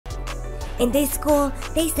In this school,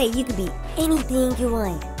 they say you can be anything you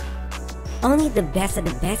want. Only the best of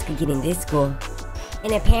the best could get in this school.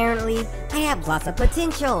 And apparently, I have lots of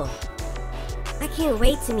potential. I can't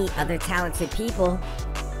wait to meet other talented people.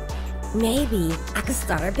 Maybe I could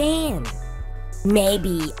start a band.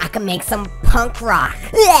 Maybe I could make some punk rock.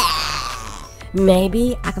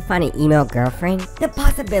 Maybe I could find an email girlfriend. The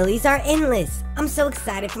possibilities are endless. I'm so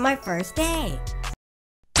excited for my first day.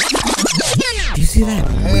 Do you see that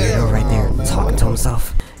weirdo right there talking to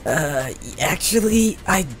himself? Actually,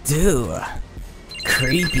 I do.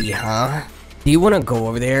 Creepy, huh? Do you want to go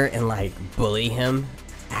over there and, like, bully him?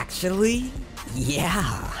 Actually,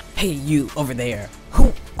 yeah. Hey, you over there.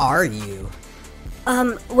 Who are you?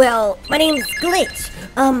 Well, my name's Glitch.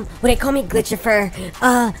 Would they call me Glitchifer?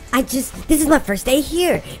 This is my first day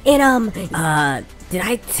here. And, did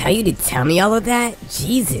I tell you to tell me all of that?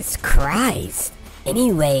 Jesus Christ.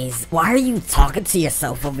 Anyways, why are you talking to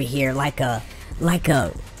yourself over here like a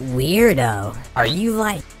weirdo? Are you,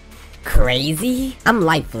 like, crazy? I'm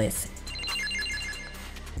lifeless.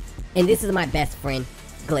 And this is my best friend,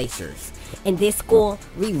 Glaciers. In this school,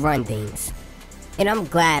 we run things. And I'm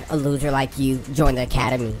glad a loser like you joined the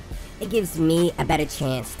academy. It gives me a better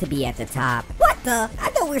chance to be at the top. What the? I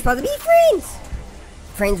thought we were supposed to be friends.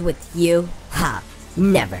 Friends with you? Ha!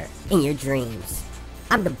 Never in your dreams.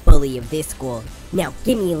 I'm the bully of this school. Now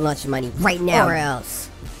give me your lunch money right now. Or else.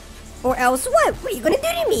 Or else what? What are you gonna do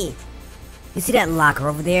to me? You see that locker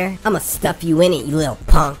over there? I'ma stuff you in it, you little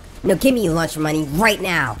punk. Now give me your lunch money right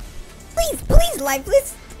now. Please, please,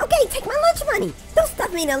 Lifeless. Okay, take my lunch money. Don't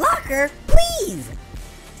stuff me in a locker, please.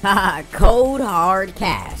 Haha, cold hard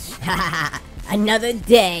cash. Haha, another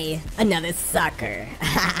day, another sucker.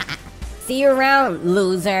 See you around,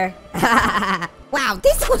 loser. Wow,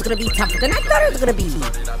 this one's gonna be tougher than I thought it was gonna be.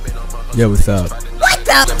 Yo, what's up? What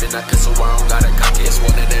the?